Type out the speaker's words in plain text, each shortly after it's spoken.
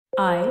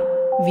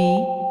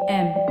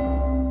IVM.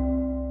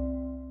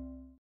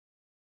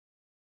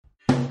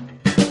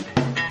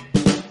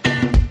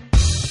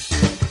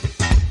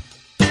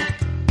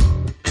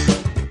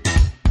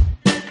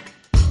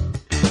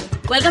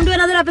 Welcome to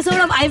another episode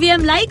of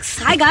IVM Likes.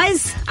 Hi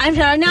guys, I'm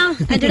Sharanya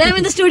and today I'm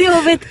in the studio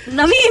with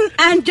Naveen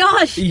and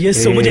Josh.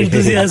 Yes, so much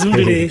enthusiasm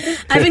today.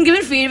 I've been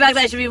given feedback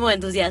that I should be more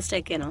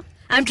enthusiastic,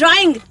 I'm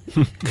trying.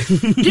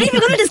 Today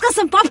we're going to discuss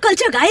some pop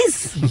culture,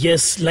 guys.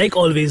 Yes, like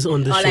always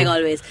on this show. Like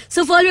always.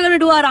 So first we're going to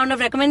do our round of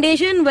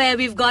recommendation where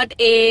we've got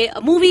a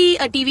movie,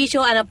 a TV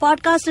show and a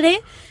podcast today.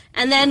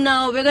 And then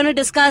we're going to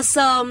discuss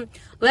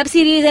web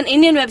series and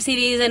Indian web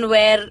series and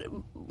where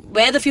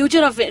the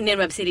future of Indian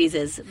web series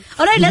is.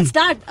 Alright, let's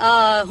start.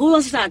 Who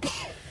wants to start?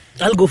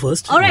 I'll go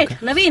first. Alright,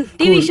 Naveen,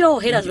 TV show.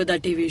 Hit us with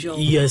that TV show.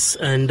 Yes,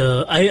 and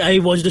I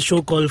watched a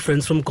show called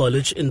Friends from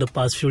College in the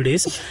past few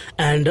days.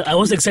 And I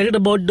was excited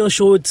about the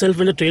show itself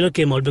when the trailer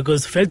came out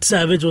because Fred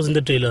Savage was in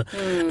the trailer.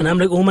 And I'm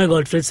like, oh my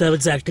god, Fred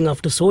Savage is acting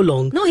after so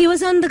long. No, he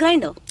was on The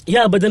Grinder.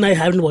 Yeah, but then I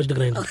haven't watched The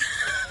Grinder.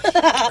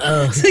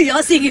 So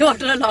you're seeing him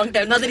after a long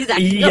time. Not that he's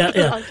acting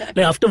after a long time.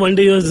 Like after one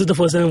day, this is the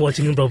first time I'm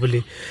watching him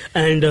properly,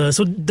 and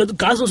so the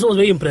cast also was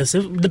very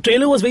impressive. The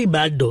trailer was very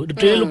bad though. The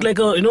trailer looked like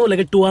a like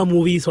a 2-hour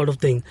movie sort of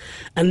thing,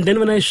 and then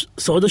when I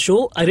saw the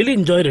show, I really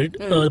enjoyed it.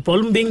 The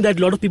problem being that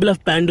a lot of people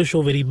have panned the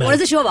show very bad. What is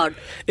the show about?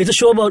 It's a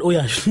show about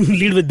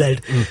lead with that.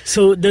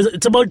 So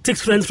it's about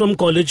 6 friends from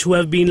college who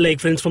have been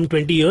like friends from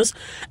 20 years,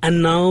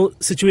 and now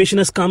situation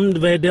has come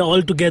where they're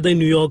all together in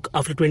New York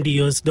after 20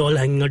 years. They're all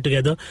hanging out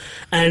together,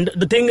 and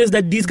the thing is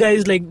that these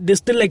guys they're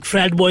still like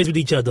frat boys with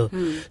each other.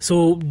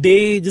 So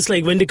they just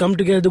when they come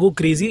together they go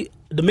crazy.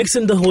 The mix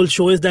in the whole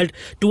show is that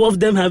 2 of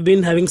them have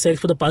been having sex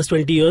for the past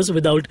 20 years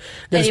without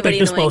their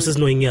respective spouses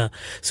knowing.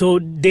 So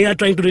they are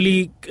trying to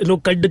really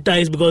cut the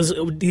ties because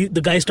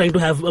the guy's trying to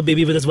have a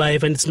baby with his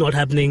wife and it's not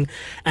happening,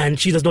 and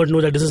she does not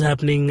know that this is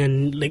happening,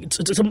 and it's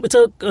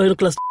a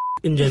cluster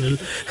in general.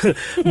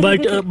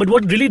 but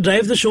what really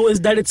drives the show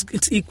is that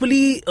it's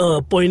equally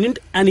poignant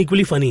and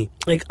equally funny.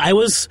 Like I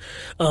was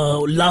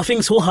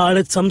laughing so hard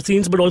at some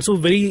scenes, but also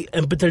very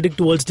empathetic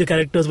towards the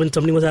characters when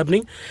something was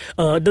happening.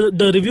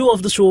 The review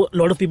of the show, a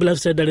lot of people have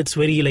said that it's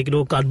very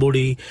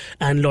cardboardy,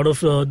 and a lot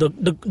of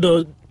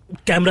the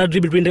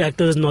camaraderie between the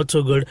actors is not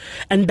so good,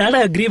 and that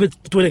I agree with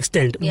to an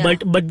extent.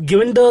 But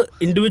given the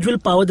individual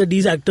power that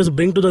these actors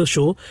bring to the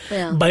show,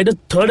 by the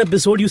 3rd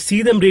episode you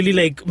see them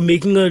really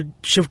making a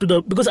shift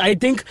to because I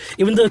think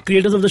even the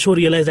creators of the show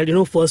realized that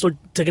first or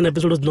second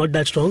episode was not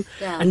that strong,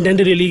 and then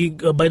they really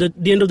by the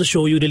end of the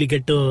show you really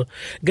get the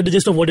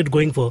gist of what it's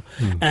going for.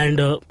 And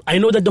I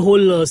know that the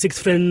whole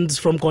 6 friends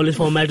from college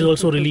format is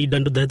also really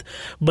done to death,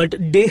 but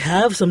they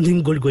have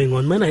something good going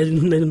on, man.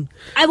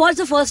 I watched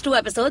the first 2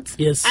 episodes.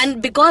 Yes.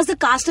 And because the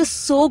cast is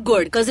so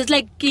good, because it's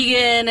like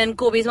Keegan and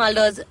Kobe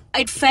Smulders,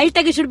 it felt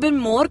like it should have been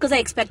more because I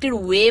expected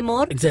way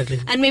more.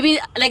 Exactly. And maybe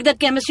that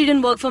chemistry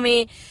didn't work for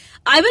me.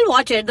 I will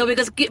watch it though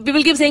because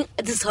people keep saying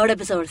this is 3rd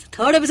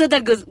episode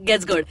that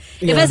gets good.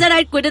 If I said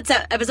I'd quit at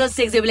episode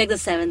 6, they'll be like the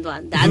 7th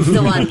one. That's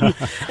the one.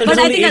 But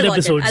I think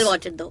I'll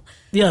watch it though.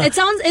 Yeah. It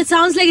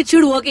sounds like it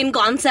should work in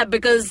concept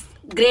because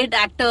great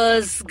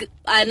actors,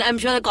 and I'm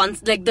sure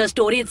the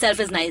story itself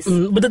is nice.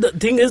 But the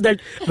thing is that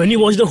when you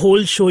watch the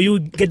whole show, you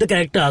get the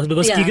character arcs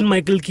because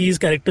Keegan-Michael Key's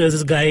character is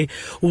this guy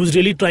who's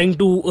really trying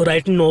to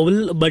write a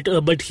novel,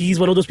 but he's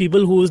one of those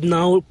people who is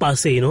now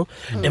passé.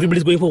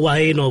 Everybody's going for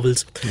YA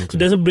novels. Okay. So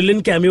there's a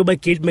brilliant cameo by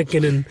Kate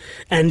McKinnon,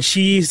 and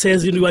she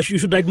says you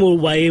should write more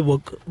YA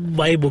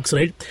books,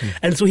 right?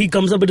 And so he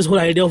comes up with this whole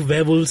idea of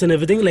werewolves and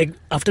everything,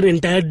 after an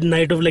entire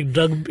night of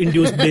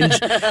drug-induced binge.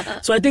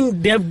 So I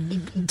think they have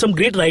some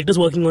great writers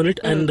working on it,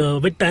 and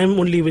with time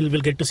only we'll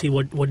get to see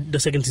what the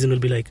second season will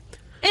be like.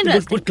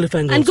 Interesting. Good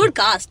cliffhanger. And good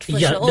cast for sure.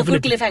 Definitely.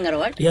 Good cliffhanger or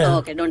what? Yeah. Oh,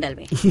 okay, don't tell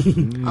me.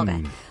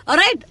 Okay.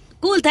 Alright,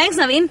 cool. Thanks,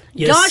 Naveen.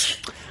 Yes.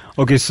 Josh?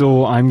 Okay,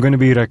 so I'm going to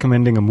be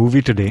recommending a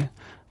movie today.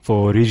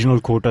 For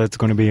regional quota, it's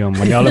going to be a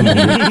Malayalam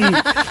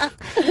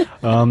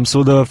movie.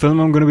 So the film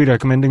I'm going to be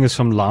recommending is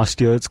from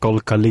last year. It's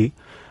called Kali.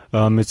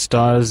 It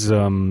stars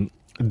Dulquer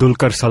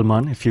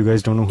Salmaan, if you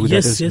guys don't know who that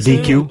is.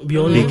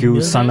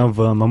 DQ, son of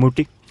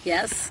Mammootty.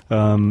 Yes.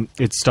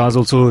 It stars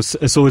also,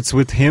 so it's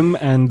with him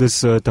and this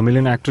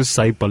Tamilian actress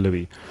Sai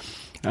Pallavi.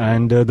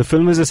 And the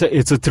film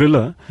it's a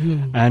thriller,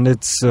 and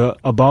it's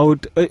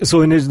about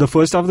the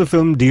first half of the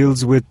film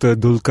deals with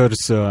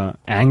Dulquer's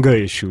anger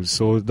issues.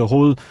 So the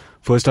whole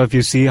first half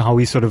you see how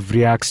he sort of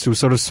reacts to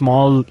sort of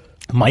small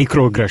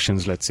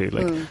microaggressions, let's say,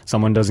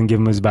 someone doesn't give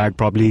him his bag,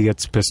 probably he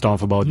gets pissed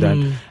off about that,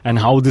 and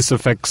how this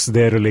affects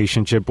their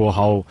relationship, or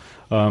how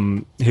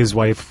his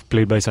wife,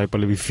 played by Sai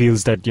Pallavi,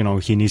 feels that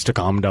he needs to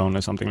calm down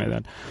or something like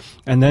that.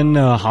 And then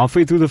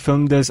halfway through the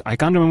film, I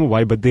can't remember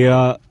why, but they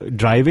are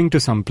driving to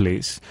some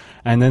place,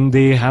 and then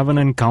they have an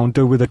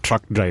encounter with a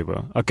truck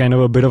driver, a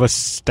bit of a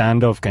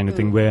standoff kind of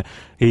thing, where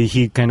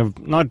he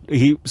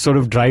sort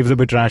of drives a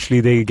bit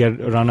rashly, they get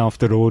run off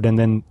the road, and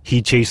then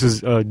he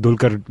chases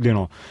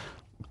Dulquer,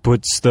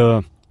 puts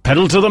the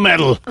pedal to the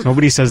metal.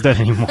 Nobody says that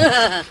anymore.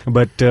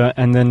 But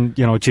and then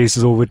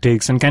chases,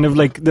 overtakes, and kind of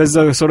like there's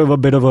a sort of a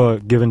bit of a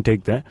give and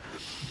take there.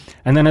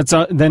 And then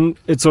then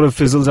it sort of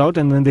fizzles out,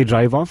 and then they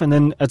drive off, and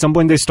then at some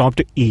point they stop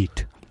to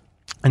eat,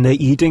 and they're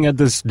eating at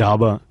this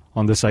dhaba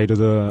on the side of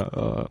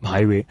the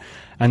highway,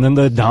 and then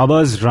the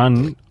dhaba is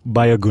run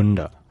by a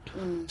gunda.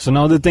 So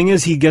now the thing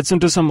is, he gets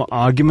into some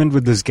argument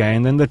with this guy,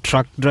 and then the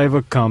truck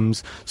driver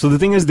comes. So the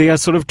thing is, they are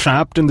sort of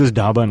trapped in this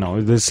dhaba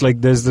now.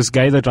 There's this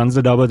guy that runs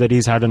the dhaba that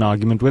he's had an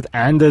argument with,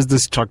 and there's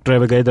this truck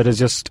driver guy that has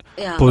just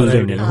pulled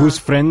in, who's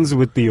friends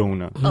with the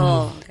owner.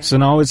 Oh, okay. So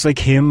now it's like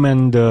him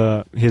and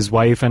his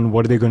wife, and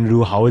what are they going to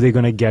do? How are they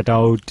going to get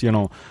out?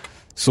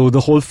 So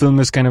the whole film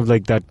is kind of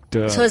like that.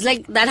 So it's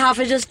like that half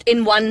is just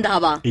in one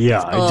dhaba.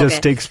 Yeah, it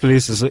just takes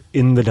place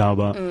in the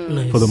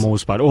dhaba for the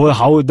most part. Or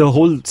how the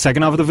whole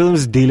second half of the film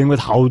is dealing with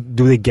how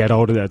do they get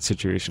out of that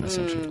situation,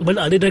 essentially. But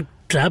are they like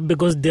trapped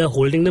because they are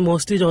holding them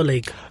hostage, or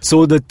like?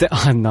 So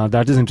now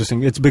that is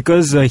interesting. It's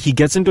because he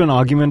gets into an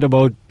argument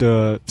about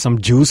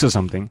some juice or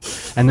something,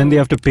 and then they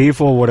have to pay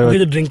for whatever. Okay,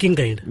 the drinking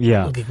kind.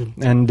 Yeah. Okay, cool.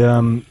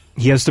 And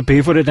he has to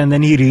pay for it, and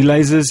then he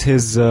realizes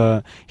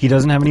he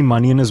doesn't have any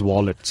money in his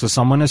wallet. So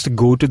someone has to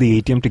go to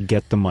the ATM to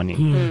get the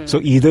money.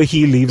 So either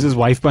he leaves his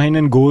wife behind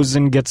and goes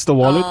and gets the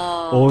wallet,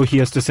 or he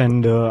has to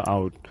send her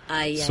out.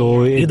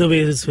 So either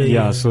way, it's very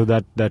so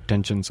that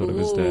tension sort of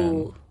is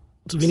there.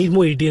 So we need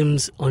more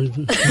ATMs on.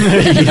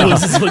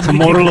 The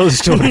moral of the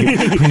story: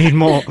 we need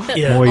more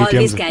ATMs.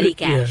 Always carry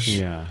cash.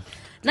 Yeah.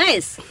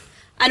 Nice.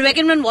 And where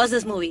can one watch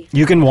this movie?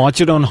 You can watch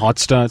it on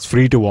Hotstar. It's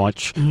free to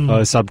watch.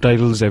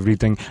 Subtitles,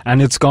 everything.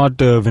 And it's got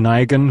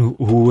Vinayakan,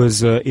 who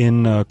was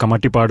in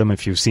Kamattipadam,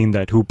 if you've seen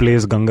that, who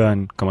plays Ganga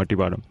in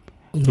Kamattipadam.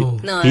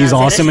 No. He's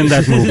awesome in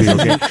that movie,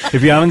 okay?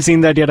 If you haven't seen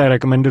that yet, I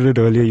recommended it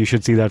earlier. You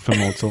should see that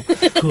film also.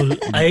 Cool.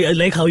 I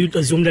like how you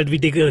assume that we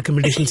take a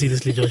recommendation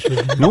seriously, Josh.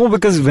 No,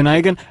 because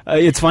Vinayakan,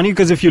 it's funny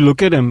because if you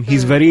look at him,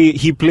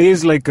 he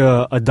plays like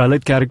a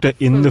Dalit character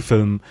in the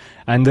film.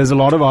 And there's a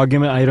lot of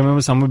argument. I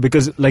remember someone,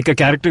 because like a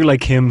character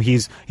like him,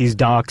 he's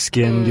dark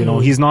skinned,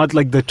 he's not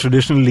like the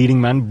traditional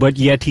leading man, but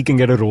yet he can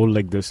get a role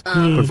like this.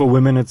 But for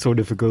women, it's so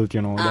difficult,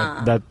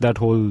 that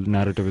whole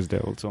narrative is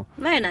there also.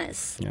 Very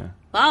nice. Yeah.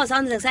 Wow,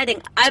 sounds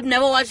exciting. I've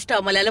never watched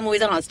Malayalam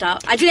movies on Hotstar.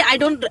 Actually, I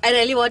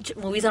rarely watch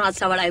movies on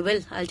Hotstar, but I will.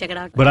 I'll check it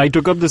out. But I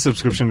took up the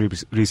subscription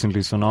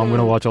recently, so now I'm going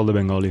to watch all the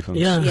Bengali films.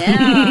 Yeah.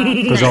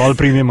 Because they're all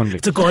premium only.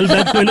 It's a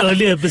callback to an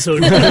earlier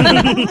episode.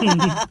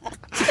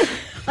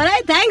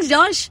 Alright, thanks,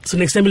 Josh. So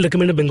next time we'll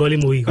recommend a Bengali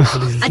movie.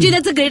 Actually,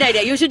 that's a great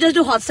idea. You should just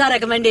do Hotstar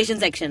recommendation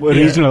section. Well,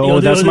 regional. Yeah,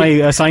 that's my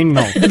assign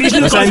now.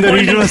 Assign the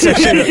regional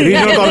section.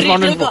 Regional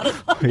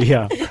correspondent.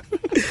 Yeah.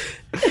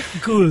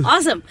 Cool.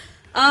 Awesome.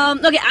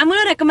 Okay, I'm going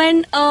to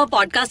recommend a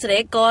podcast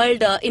today called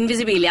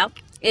Invisibilia.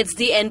 It's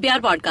the NPR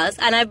podcast,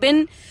 and I've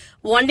been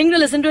wanting to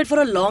listen to it for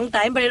a long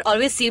time, but it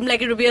always seemed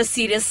like it would be a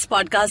serious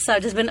podcast, so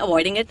I've just been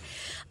avoiding it.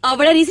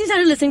 But I recently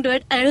started listening to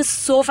it, and it is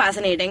so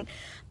fascinating.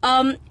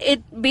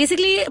 It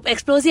basically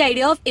explores the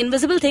idea of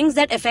invisible things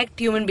that affect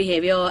human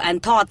behavior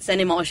and thoughts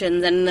and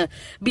emotions and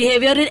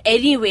behavior in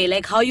any way,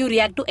 like how you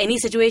react to any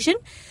situation.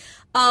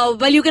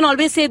 Well, you can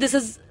always say this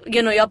is,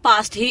 your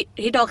past. He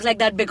talks like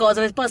that because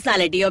of his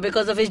personality or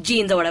because of his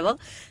genes or whatever.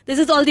 This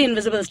is all the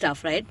invisible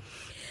stuff, right?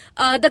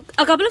 A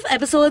couple of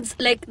episodes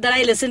that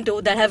I listened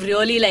to that have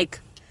really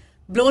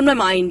blown my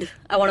mind,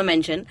 I want to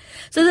mention.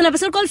 So there's an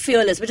episode called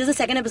Fearless, which is the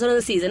second episode of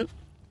the season,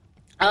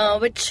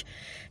 which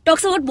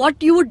talks about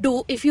what you would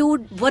do if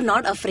you were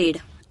not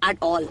afraid at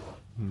all.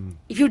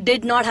 If you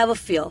did not have a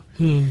fear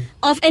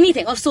of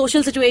anything, of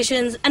social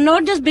situations, and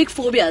not just big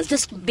phobias,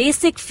 just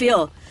basic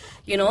fear.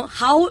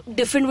 How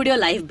different would your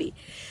life be?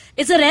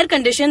 It's a rare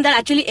condition that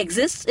actually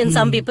exists in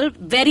some people,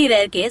 very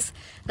rare case.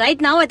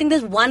 Right now, I think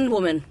there's one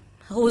woman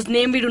whose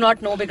name we do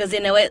not know because they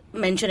never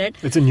mention it.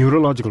 It's a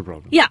neurological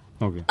problem. Yeah.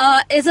 Okay.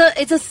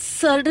 It's a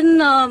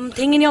certain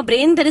thing in your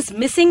brain that is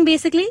missing,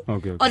 basically,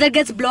 okay. Or that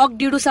gets blocked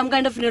due to some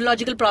kind of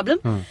neurological problem,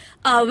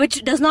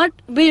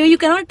 where you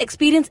cannot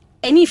experience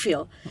any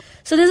fear.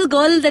 So there's a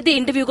girl that they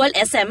interview called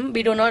SM.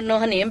 We do not know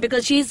her name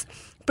because she's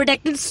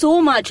protected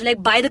so much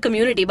by the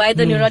community, by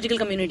the neurological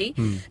community.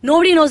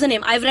 Nobody knows her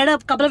name. I've read a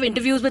couple of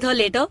interviews with her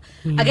later.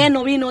 Again,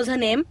 nobody knows her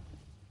name.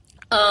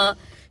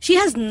 She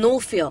has no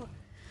fear.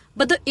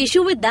 But the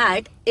issue with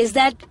that is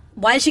that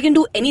while she can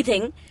do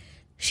anything,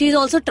 she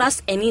also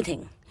trusts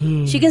anything.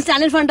 She can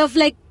stand in front of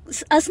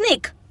a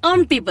snake,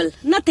 armed people,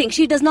 nothing.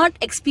 She does not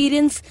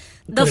experience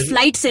the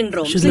flight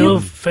syndrome. She's never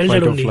felt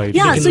that only.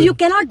 Yeah, so you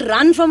cannot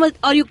run from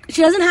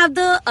she doesn't have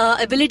the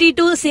ability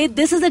to say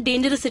this is a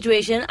dangerous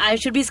situation, I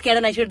should be scared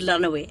and I should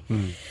run away.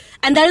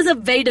 And that is a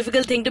very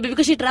difficult thing to be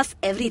because she trusts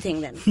everything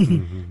then,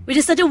 which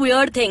is such a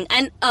weird thing.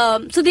 And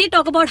so they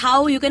talk about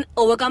how you can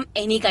overcome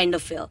any kind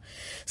of fear.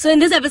 So in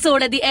this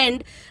episode at the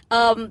end,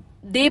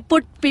 they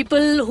put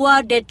people who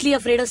are deathly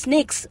afraid of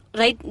snakes,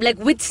 right?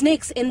 With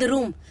snakes in the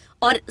room.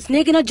 Or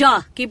snake in a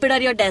jar, keep it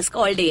at your desk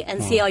all day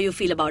and see how you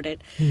feel about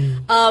it.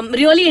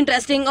 Really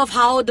interesting of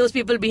how those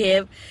people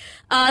behave.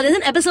 There's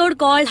an episode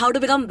called How to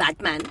Become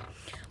Batman,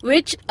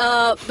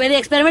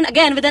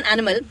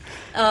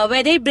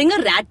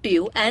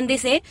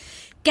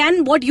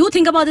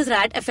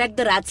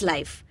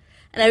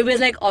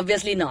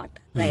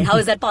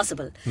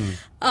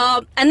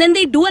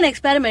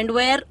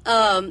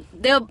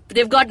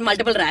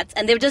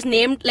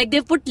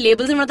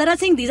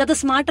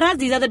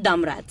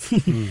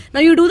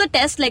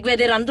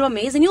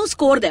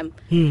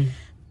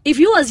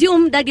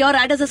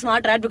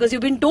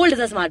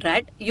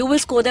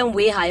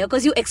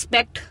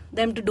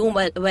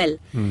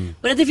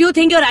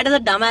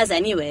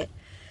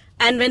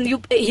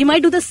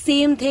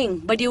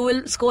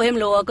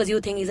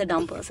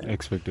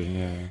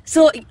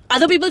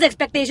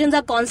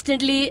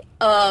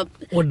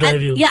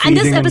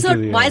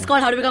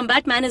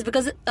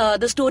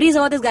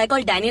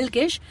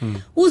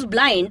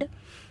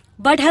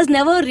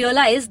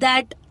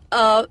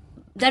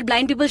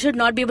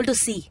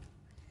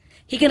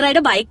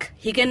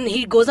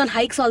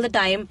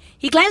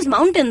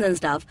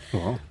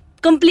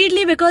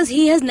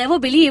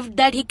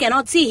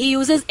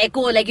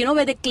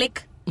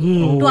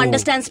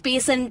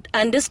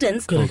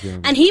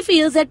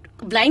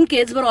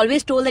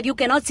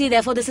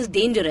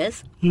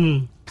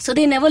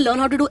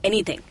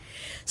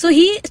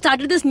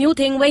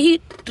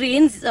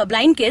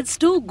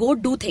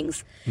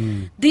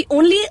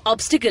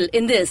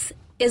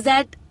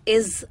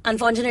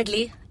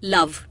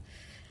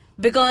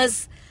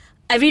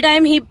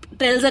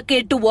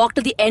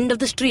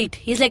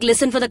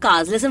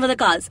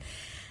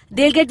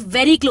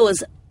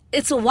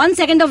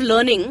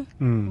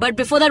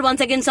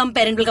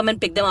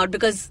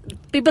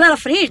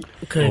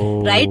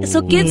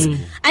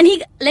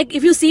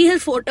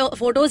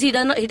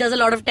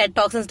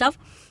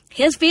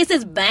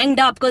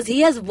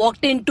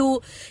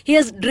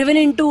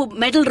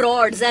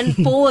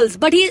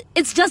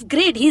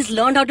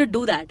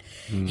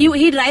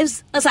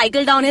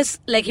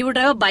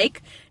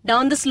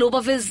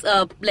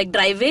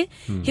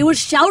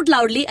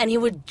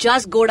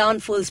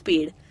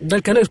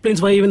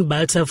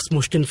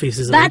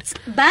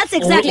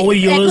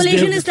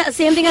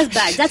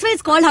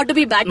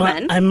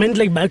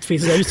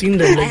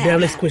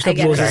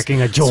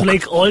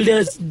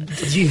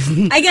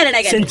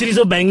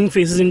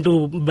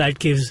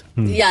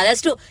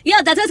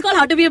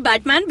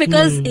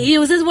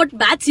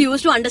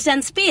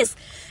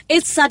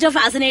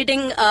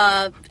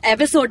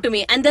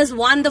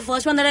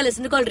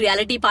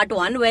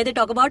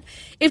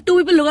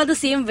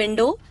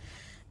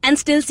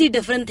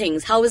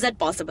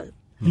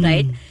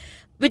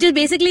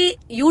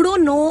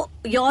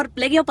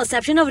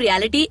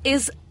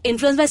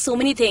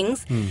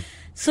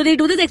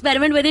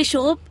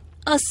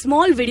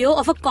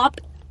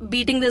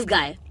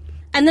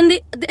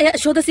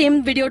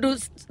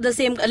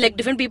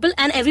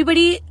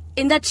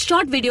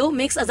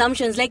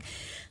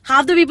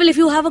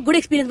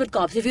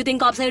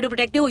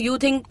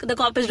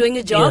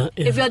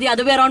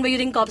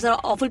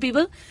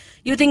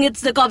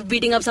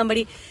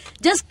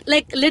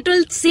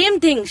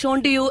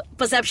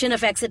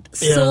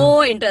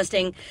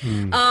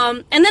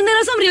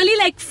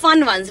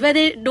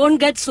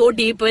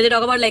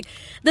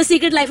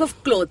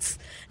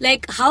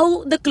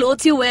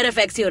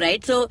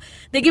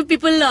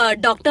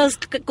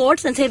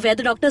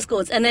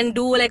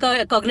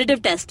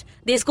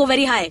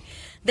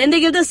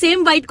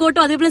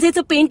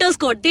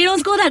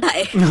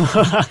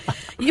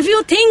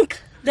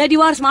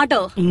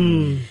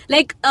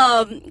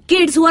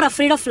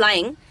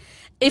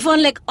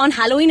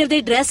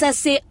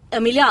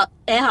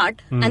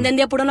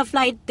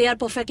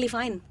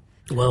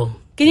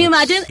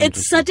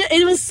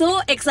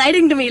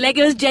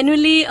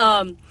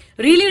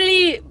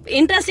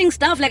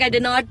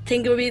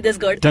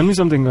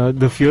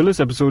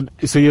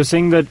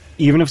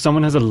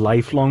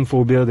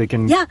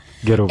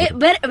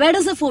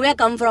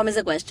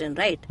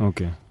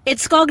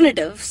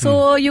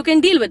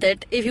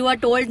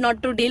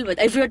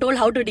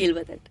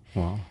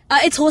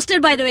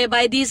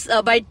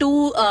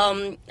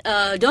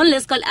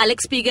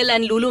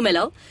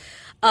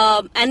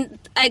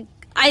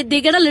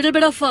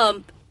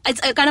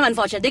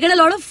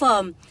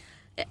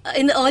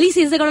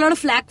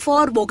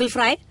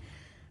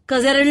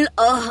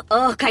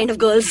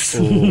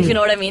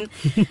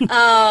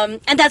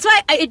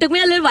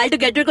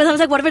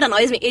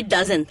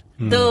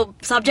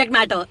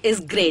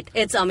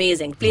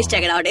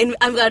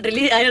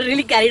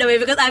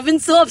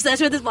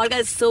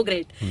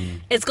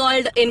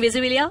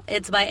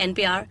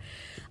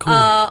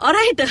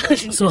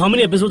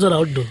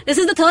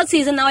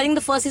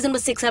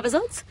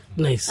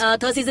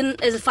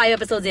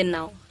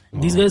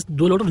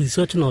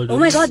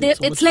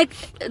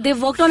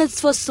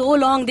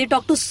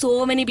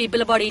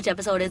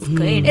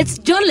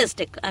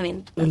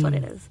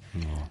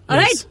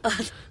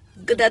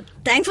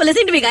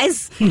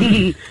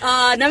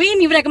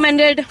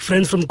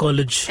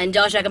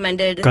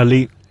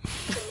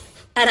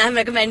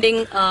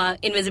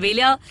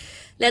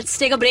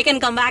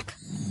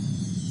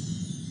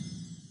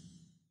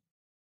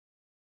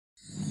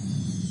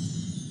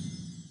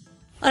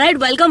 All right,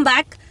 welcome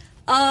back.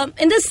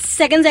 In this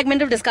second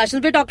segment of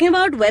discussions, we're talking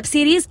about web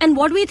series and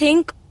what we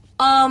think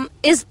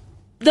is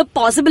the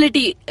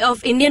possibility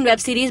of Indian web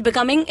series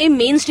becoming a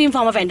mainstream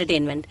form of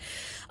entertainment.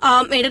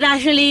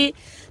 Internationally,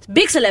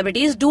 big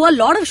celebrities do a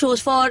lot of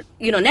shows for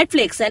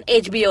Netflix and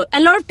HBO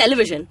and a lot of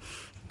television.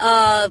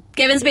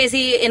 Kevin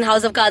Spacey in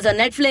House of Cards on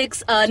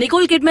Netflix.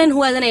 Nicole Kidman,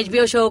 who has an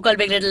HBO show called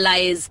Big Little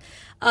Lies.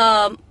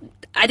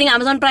 I think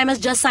Amazon Prime has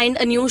just signed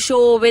a new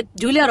show with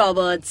Julia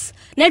Roberts.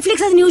 Netflix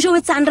has a new show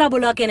with Sandra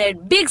Bullock in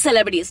it. Big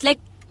celebrities, like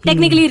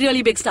technically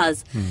really big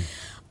stars.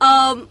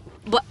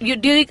 But do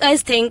you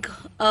guys think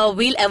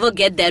we'll ever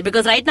get there?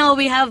 Because right now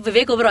we have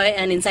Vivek Oberoi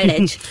and Inside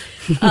Edge.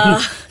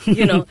 And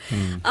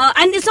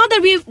it's not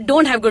that we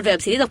don't have good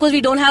web series. Of course, we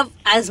don't have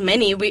as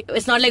many.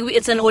 It's not like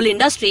it's an whole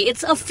industry.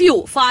 It's a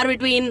few, far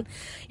between,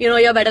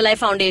 your Better Life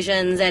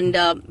Foundations and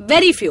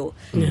very few.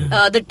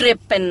 The Trip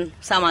and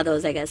some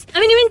others, I guess. I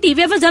mean, even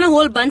TVF has done a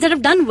whole bunch that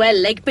have done well.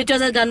 Like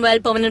Pictures has done well,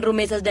 Permanent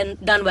Roommates has done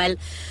well.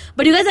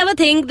 But do you guys ever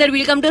think that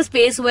we'll come to a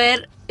space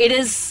where it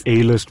is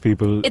A-list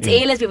people? It's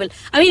A-list people.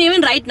 I mean,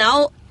 even right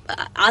now,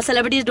 our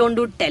celebrities don't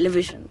do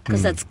television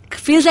because that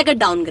feels like a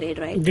downgrade,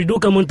 right? They do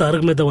come on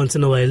Tarak Mehta once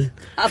in a while.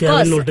 Of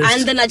course,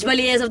 and the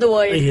Najmaliyas of the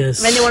world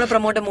when they want to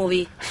promote a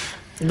movie.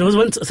 There was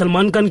once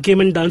Salman Khan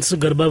came and danced to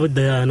Garba with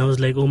Daya, and I was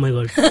like, oh my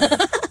god,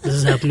 this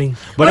is happening.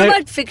 But what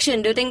about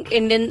fiction? Do you think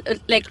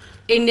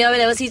India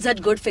will ever see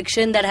such good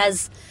fiction that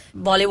has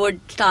Bollywood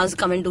stars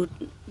come into?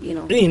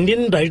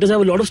 Indian writers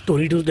have a lot of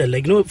story to tell.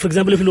 Like, for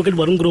example, if you look at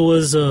Varun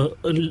Grover's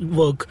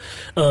work,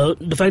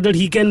 the fact that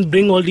he can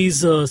bring all these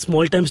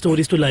small-time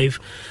stories to life,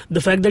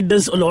 the fact that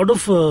there's a lot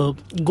of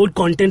good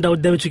content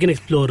out there which we can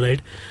explore,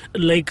 right?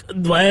 Like,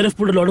 YRF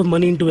put a lot of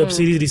money into web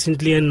series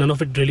recently and none of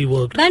it really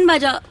worked. Bang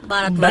Baja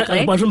Bharat,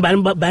 right? Apart from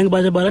Bang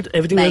Baja Bharat,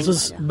 everything else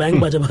was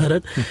Bang Baja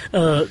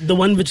Bharat. The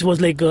one which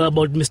was like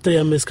about Mr.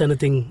 Ya Miss kind of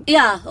thing.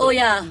 Yeah, oh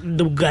yeah.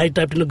 The guy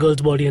trapped in a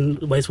girl's body and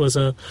vice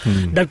versa.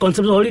 That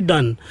concept is already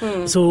done.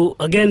 So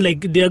again,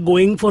 like, they are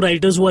going for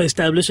writers who are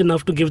established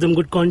enough to give them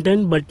good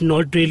content, but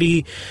not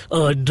really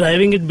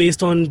driving it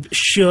based on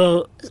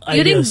sheer ideas.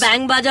 You think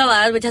Bang Baja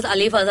Bharat, which has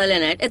Ali Fazal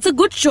in it, it's a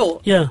good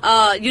show.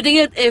 Yeah. You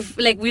think you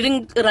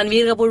think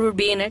Ranveer Kapoor would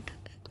be in it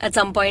at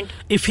some point?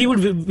 If he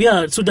would,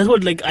 so that's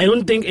what, like, I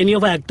don't think any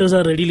of our actors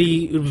are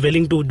readily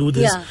willing to do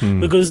this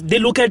because they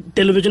look at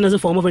television as a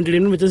form of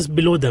entertainment which is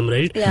below them,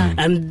 right? Yeah.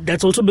 And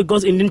that's also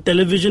because Indian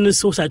television is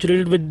so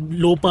saturated with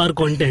low power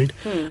content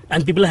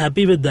and people are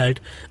happy with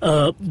that.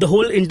 The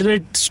whole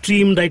internet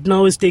stream right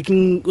now is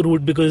taking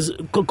root because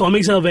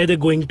comics are where they're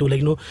going to,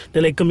 like,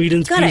 they're like,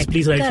 comedians,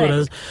 please write for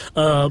us.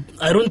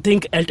 I don't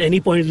think at any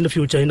point in the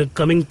future, in the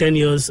coming 10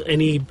 years,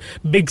 any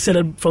big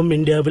celeb from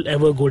India will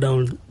ever go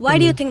down. Why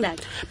do you think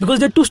that?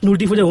 Because they're too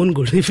snooty for their own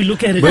good, if you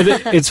look at it. But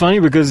it's funny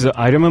because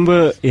I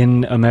remember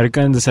in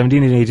America in the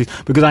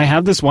 1780s, because I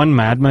have this one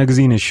Mad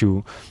magazine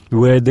issue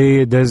where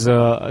there's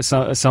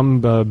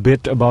some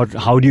bit about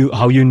how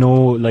you know,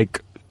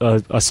 like,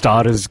 a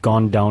star has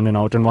gone down and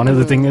out, and one of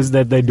the thing is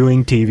that they're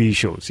doing TV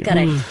shows.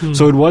 Correct.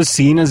 So it was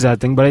seen as that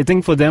thing, but I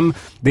think for them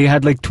they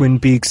had like Twin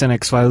Peaks and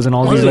X-Files and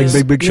all these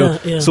like big shows.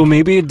 Yeah. So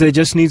maybe there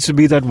just needs to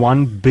be that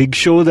one big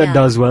show that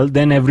does well,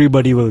 then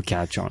everybody will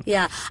catch on.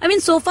 Yeah, I mean,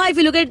 so far if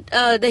you look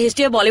at the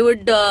history of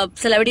Bollywood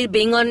celebrities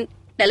being on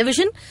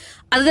television,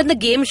 other than the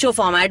game show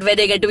format where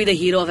they get to be the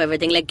hero of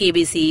everything, like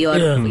KBC or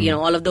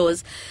all of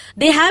those,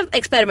 they have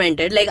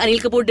experimented. Like Anil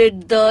Kapoor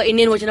did the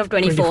Indian version of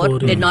 24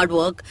 did not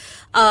work.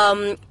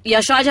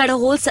 Yash Raj had a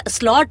whole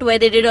slot where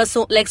they did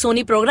like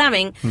Sony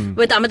programming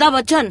with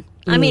Amitabh Bachchan.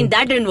 I mean,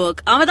 that didn't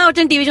work. Amitabh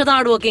Bachchan TV shows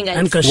are not working, guys.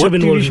 And Kashyap What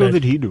TV involved show in that.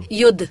 did he do?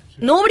 Yudh.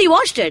 Nobody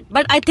watched it,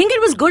 but I think it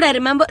was good. I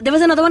remember there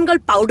was another one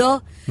called Powder.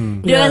 Do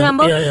you guys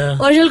remember? Yeah.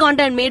 Original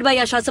content made by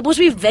Yash Raj, supposed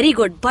to be very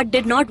good, but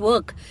did not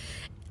work.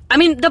 I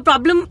mean, the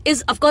problem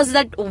is, of course,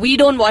 that we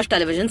don't watch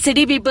television.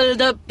 City people,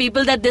 the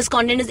people that this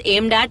content is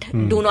aimed at,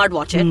 do not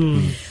watch it.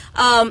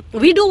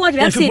 We do watch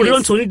web series. If you put it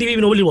on Sony TV,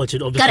 nobody watch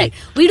it, obviously.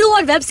 Correct. We do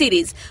watch web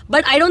series,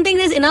 but I don't think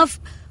there's enough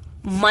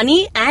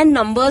money and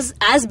numbers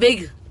as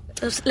big.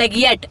 Like,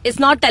 yet. It's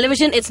not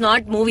television, it's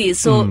not movies.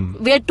 So,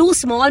 we're too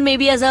small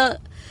maybe as a...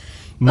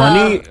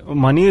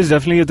 Money is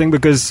definitely a thing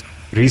because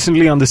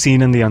recently on The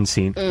Seen and the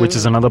Unseen, which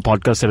is another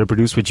podcast that I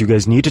produced, which you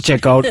guys need to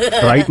check out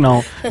right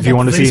now if you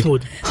want to Very see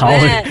smooth. how...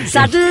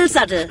 Subtle.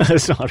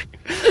 Sorry.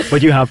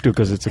 But you have to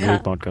because it's a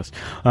great podcast.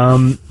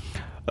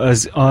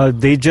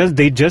 They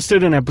just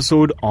did an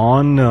episode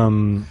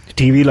on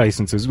TV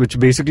licenses, which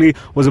basically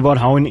was about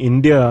how in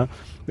India...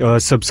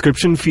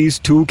 subscription fees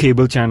to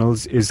cable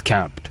channels is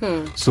capped.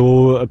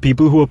 So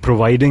people who are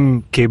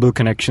providing cable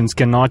connections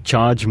cannot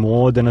charge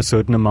more than a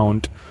certain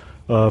amount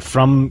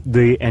from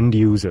the end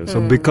user.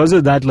 So because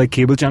of that, like,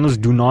 cable channels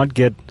do not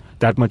get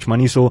that much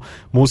money. So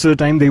most of the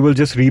time they will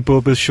just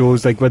repurpose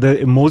shows, like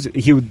they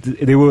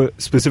were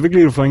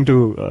specifically referring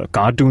to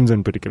cartoons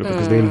in particular,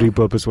 because they'll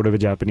repurpose whatever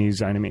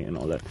Japanese anime and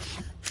all that.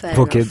 Fair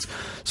for enough. kids.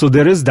 So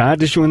there is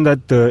that issue in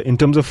that in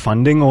terms of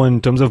funding or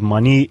in terms of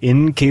money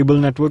in cable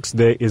networks,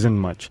 there isn't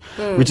much.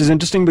 Which is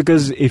interesting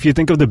because if you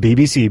think of the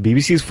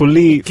BBC is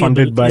fully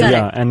funded by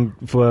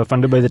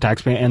funded by the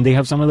taxpayer, and they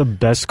have some of the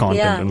best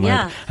content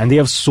and they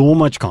have so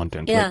much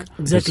content. Yeah.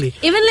 Exactly.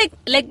 Even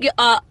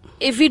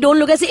if we don't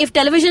look at, say, if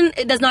television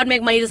does not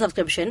make money to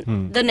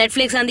subscription, the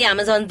Netflix and the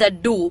Amazons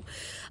that do,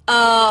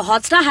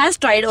 Hotstar has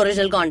tried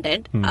original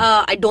content.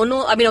 I don't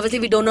know. I mean, obviously,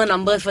 we don't know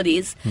numbers for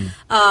these.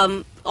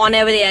 On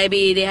Air with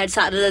AIB, they had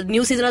the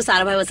new season of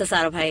Sarabhai vs.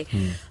 Sarabhai.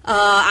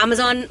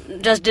 Amazon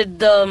just did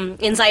the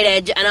Inside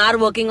Edge and are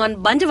working on a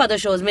bunch of other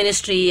shows,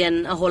 Ministry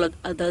and a whole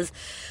others.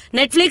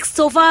 Netflix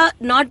so far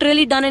not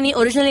really done any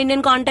original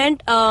Indian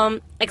content,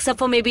 except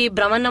for maybe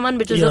Brahman Naman,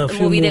 which is a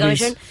movie they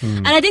commissioned.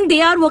 And I think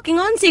they are working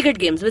on Sacred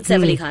Games with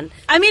Saif Ali Khan.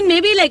 I mean,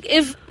 maybe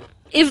if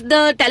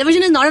the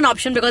television is not an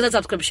option because of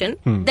subscription,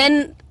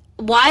 then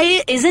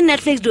why isn't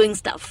Netflix doing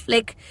stuff?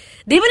 Like,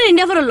 they've been in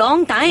India for a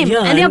long time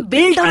and they have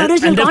built on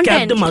original and they've content.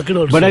 capped the market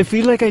also. But I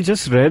feel like I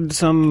just read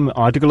some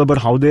article about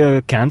how they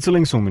are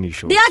cancelling so many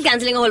shows. They are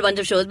cancelling a whole bunch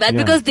of shows, but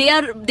because they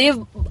are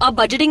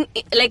budgeting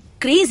like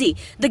crazy.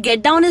 The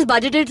Get Down is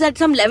budgeted at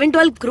some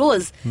 11-12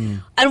 crores.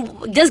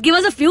 And just give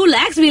us a few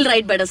lakhs, we'll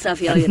write better stuff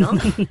here, you know.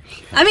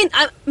 I mean,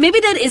 maybe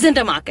there isn't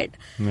a market.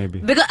 Maybe.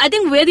 Because I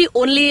think we're the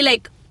only,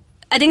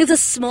 I think it's a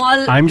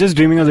small... I'm just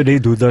dreaming of the day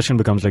Doordarshan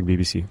becomes like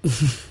BBC.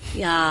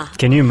 Yeah.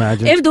 Can you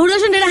imagine? If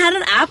Doordarshan had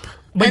an app...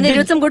 and they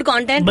did some good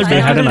content. But they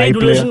had an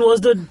Doordarshan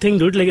was the thing,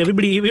 dude. Like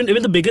everybody, even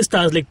the biggest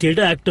stars, like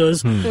theatre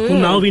actors, who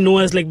now we know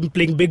as like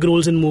playing big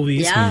roles in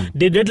movies.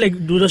 They did like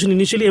Doordarshan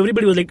initially.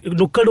 Everybody was like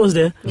Nukkad was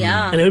there,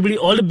 and everybody,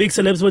 all the big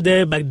celebs were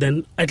there back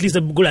then. At least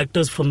the good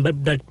actors from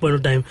that point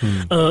of time.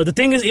 The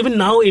thing is, even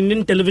now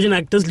Indian television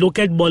actors look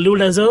at Bollywood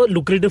as a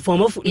lucrative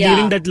form of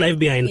leaving that life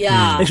behind.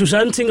 Like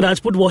Sushant Singh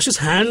Rajput washed his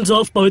hands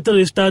off Pavitra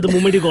Rishta the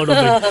moment he got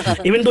off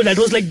it. Even though that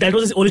was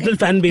his original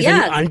fan base,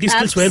 and aunties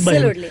still swear by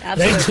him.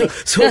 Absolutely. Right?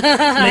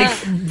 So like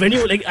when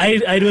you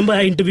I remember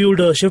I interviewed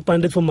Shiv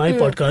Pandit for my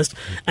podcast,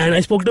 and I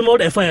spoke to him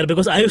about FIR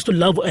because I used to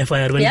love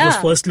FIR when it was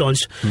first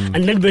launched,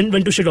 and then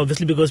went to shit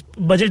obviously because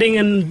budgeting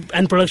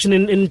and production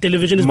in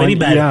television is very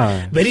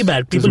bad, very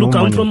bad. People who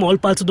come from all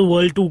parts of the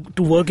world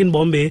to work in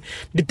Bombay,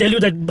 they tell you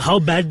that how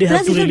bad they have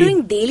to. Plus, if you're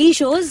doing daily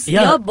shows,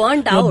 you're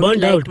burnt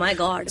out. My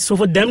God. So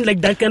for them,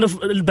 like that kind of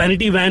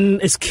vanity van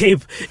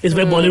escape is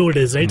where Bollywood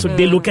is, right? So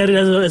they look at it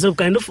as a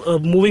kind of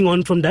moving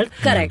on from that.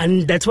 Correct.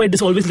 And that's why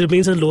this always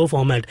remains a lower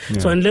format.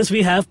 So unless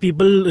we have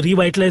people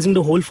revitalizing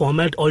the whole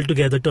format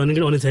altogether, turning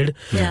it on its head.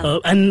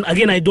 And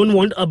again, I don't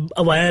want a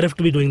YRF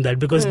to be doing that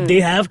because they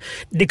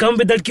come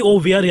with that,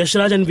 we are Yash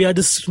Raj and we are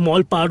this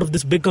small part of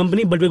this big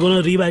company, but we're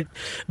going to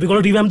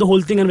revamp the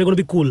whole thing and we're going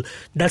to be cool.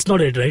 That's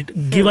not it,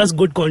 right? Give us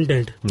good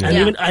content. And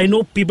even I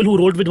know people who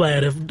wrote with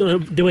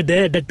YRF, they were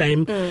there at that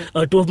time,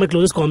 two of my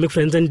closest comic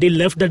friends, and they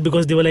left that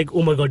because they were like,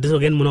 oh my God, this is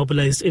again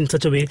monopolized in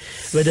such a way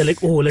where they're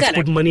like, let's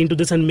put money into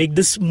this and make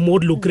this more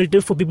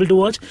lucrative for people to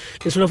watch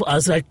instead of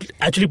us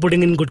actually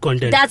putting in good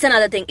content. That's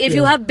another thing. If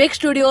you have big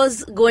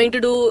studios going to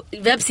do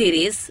web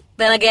series,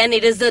 then again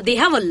it is they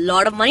have a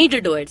lot of money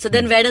to do it. So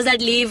then where does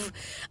that leave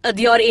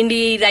your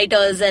indie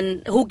writers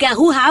and who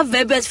have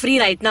web as free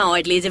right now,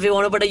 at least if you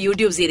want to put a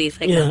YouTube series,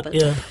 for example.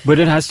 But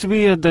it has to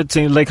be at that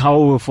same, like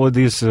how for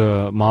this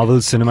Marvel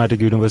Cinematic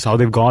Universe, how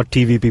they've got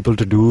TV people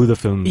to do the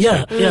films.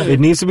 It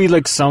needs to be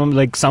like some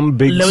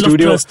big level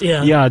studio. Of trust,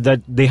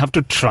 that they have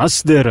to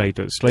trust their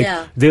writers. Like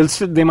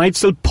they might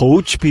still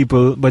poach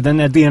people, but then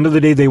at the end of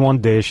the day they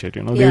want their shit.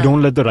 They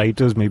don't let the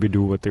writers maybe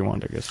do what they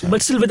want, I guess.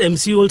 But still with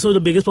MCU also the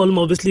biggest problem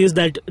obviously is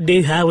that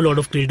they have a lot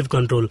of creative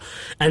control,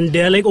 and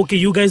they are like, okay,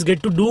 you guys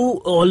get to do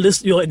all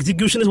this, your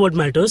execution is what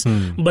matters,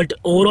 but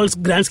overall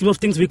grand scheme of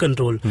things we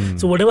control.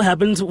 So whatever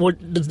happens, what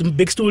the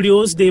big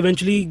studios, they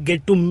eventually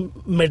get to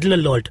meddle a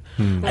lot.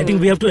 I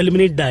think we have to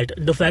eliminate that.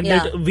 The fact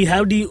that we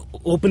have the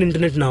open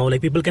internet now,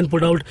 like people can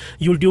put out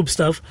YouTube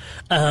stuff,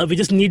 we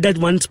just need that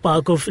one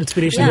spark of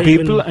inspiration.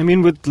 People, I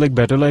mean, with like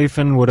Better Life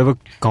and whatever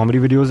comedy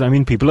videos, I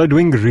mean, people are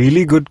doing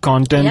really good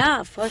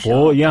content for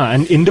sure.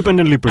 And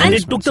independently produced. And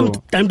it took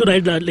them time to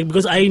write that, like,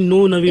 because I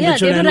know Naveen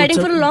Richard, they've been writing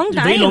for a long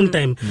time. Very long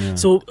time.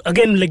 So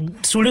again, like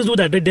studios do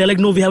that, right? They're like,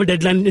 no, we have a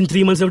deadline in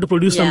 3 months, we have to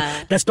produce some.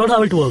 That's not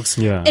how it works.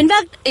 In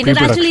fact,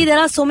 internationally, there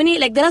are so many,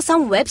 like there are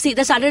some web series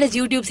that started as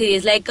YouTube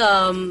series, like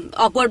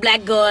Awkward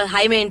Black Girl,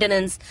 High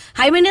Maintenance.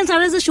 High Maintenance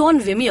started as a show on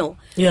Vimeo.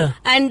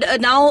 And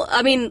now,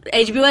 I mean,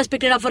 HBO has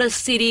picked it up for a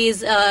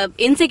series.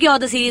 Insecure,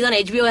 the series on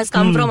HBO, has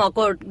come from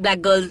Awkward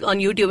Black Girls on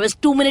YouTube. It's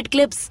 2-minute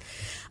clips.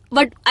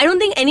 But I don't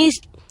think any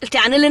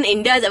channel in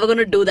India is ever going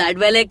to do that,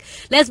 where like,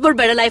 let's put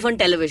Better Life on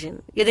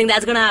television. You think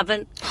that's going to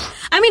happen?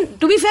 I mean,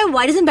 to be fair,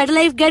 why doesn't Better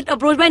Life get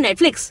approached by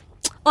Netflix?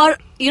 Or,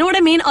 you know what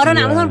I mean? Or on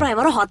Amazon Prime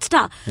or a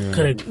Hotstar.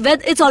 Correct. Where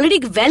it's already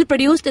well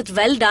produced, it's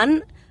well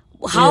done.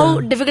 how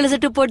difficult is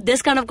it to put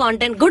this kind of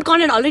content, good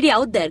content already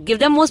out there? Give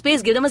them more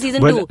space. Give them a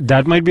season 2. But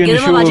that might be an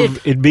Give them a issue budget.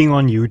 of it being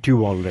on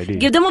YouTube already.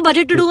 Give them a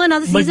budget to do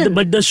another season.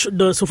 But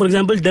so for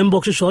example, Dem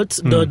Boxer Shorts,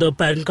 the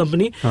parent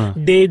company,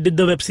 they did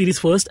the web series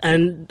first,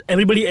 and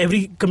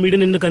every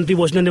comedian in the country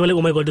watched it and they were like,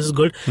 oh my god, this is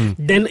good.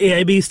 Then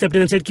AIB stepped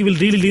in and said, we will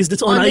re-release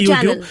this on our the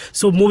YouTube channel.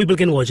 so more people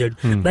can watch it.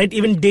 Right?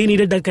 Even they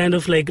needed that kind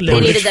of like They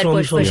leverage needed that from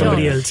push for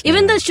somebody sure. else.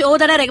 Even the show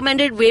that I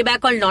recommended way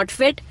back called Not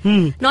Fit.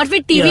 Not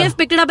Fit, TVF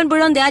picked it up and put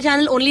it on their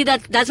channel. Only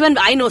that's when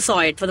I saw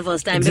it for the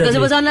first time, because it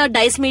was on a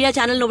Dice Media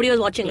channel. Nobody was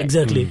watching it.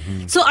 Exactly.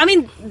 So I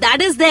mean,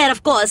 that is there,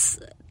 of course.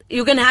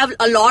 You can have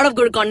a lot of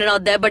good content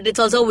out there, but it's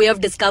also a way of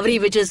discovery,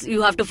 which is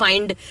you have to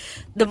find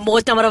the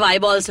most number of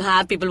eyeballs to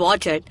have people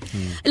watch it.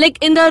 Like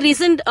in the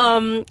recent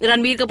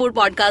Ranbir Kapoor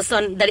podcast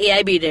on that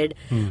AIB did,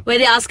 where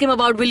they ask him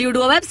about, will you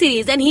do a web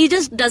series? And he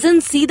just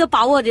doesn't see the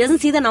power, he doesn't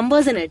see the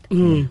numbers in it.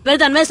 Where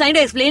Tanmay is trying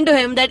to explain to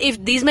him that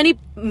if these many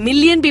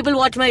million people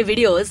watch my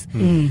videos,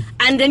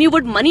 and then you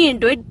put money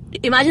into it,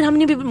 imagine how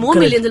many people, more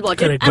millions will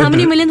watch it, and how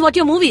many millions watch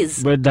your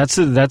movies. But that's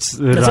a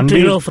Ranbir,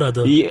 trade-off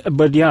rather.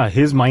 But yeah,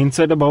 his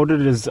mindset about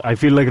it is, I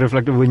feel like,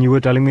 reflective when you were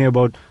telling me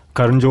about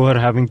Karan Johar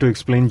having to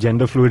explain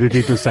gender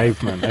fluidity to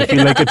Saif, man. I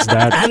feel like it's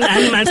that. and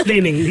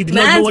mansplaining. He did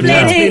not know what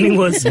mansplaining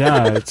was.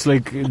 Yeah, it's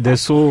like they're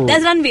so...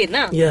 That's Ranbir,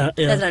 na? Yeah.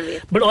 That's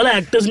Ranbir. But all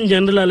actors in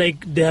general are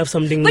like, they have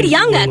something. But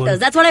young going actors, on.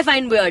 that's what I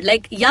find weird.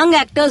 Like young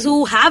actors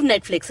who have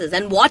Netflixes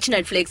and watch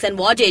Netflix and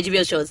watch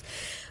HBO shows.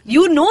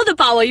 You know the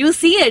power, you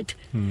see it.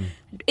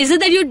 Is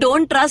it that you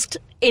don't trust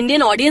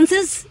Indian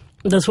audiences?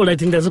 That's what I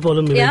think. That's the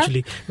problem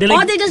eventually. Yeah?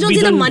 Or they just don't see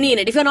the money in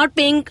it. If you're not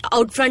paying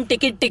outfront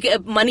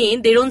ticket money,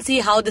 they don't see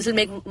how this will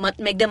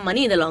make them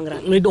money in the long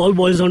run. It all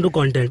boils down to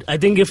content. I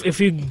think if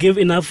you give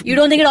enough... You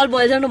don't think it all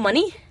boils down to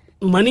money?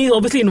 Money is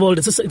obviously involved.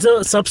 It's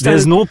a substance.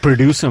 There's no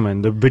producer,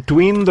 man.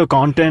 Between the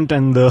content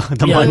and the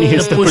money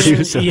is the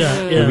producer.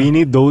 Yeah. We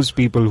need those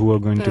people who are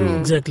going to...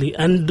 Exactly.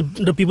 And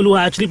the people who are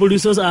actually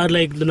producers are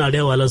like the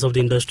Nadia Walas of the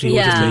industry.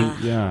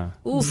 Yeah.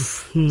 Which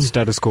is Oof.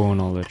 Status quo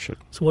and all that shit.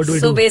 So what do we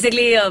do? So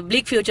basically, a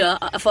bleak future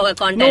for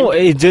content. No,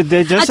 there just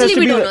Actually, has to we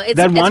be don't know. It's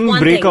that one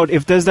breakout. thing.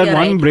 If there's that You're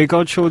one right.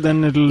 breakout show,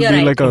 then it'll You're be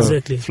right. like a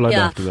Exactly. flood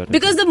after that.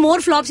 Because the more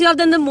flops you have,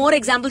 then the more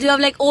examples you have,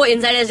 like, oh,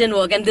 Inside Edge didn't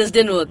work and this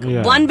didn't work.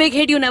 Yeah. One big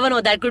hit, you never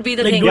know. That could be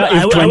the Like, thing. dude, Yeah,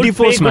 if I would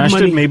 24 pay good smashed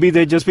money. it, maybe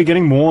they'd just be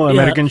getting more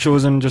American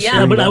shows and just... Yeah,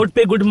 doing But that. I would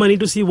pay good money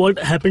to see what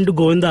happened to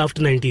Govinda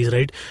after 90s,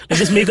 right? Like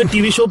just make a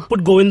TV show,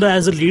 put Govinda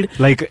as a lead.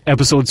 Like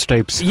episodes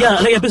types. Yeah,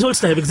 like episodes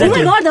type, Oh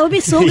exactly. my god, that would be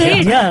so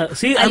great. Yeah,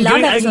 see, I I'm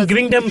love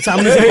giving episodes.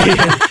 them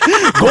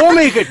samne. Go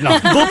make it now.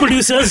 Go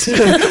producers,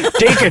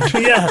 take it.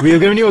 Yeah, We have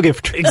given you a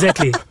gift.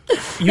 exactly.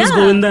 Use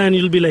Govinda and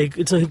you'll be like,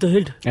 it's a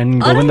hit.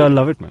 And All Govinda right. will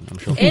love it, man. I'm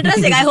sure.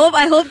 Interesting.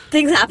 I hope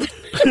things happen.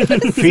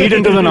 Feed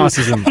into the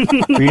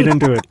narcissism. Feed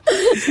into it.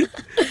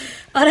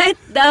 All right,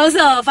 that was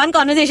a fun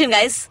conversation,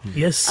 guys.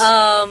 Yes.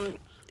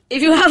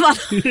 If you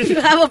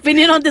have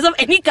opinion on this of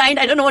any kind,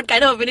 I don't know what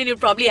kind of opinion you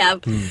probably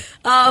have.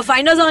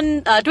 Find us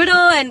on Twitter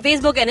and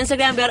Facebook and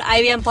Instagram. We are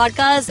IVM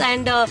Podcast,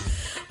 and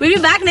we'll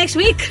be back next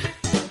week.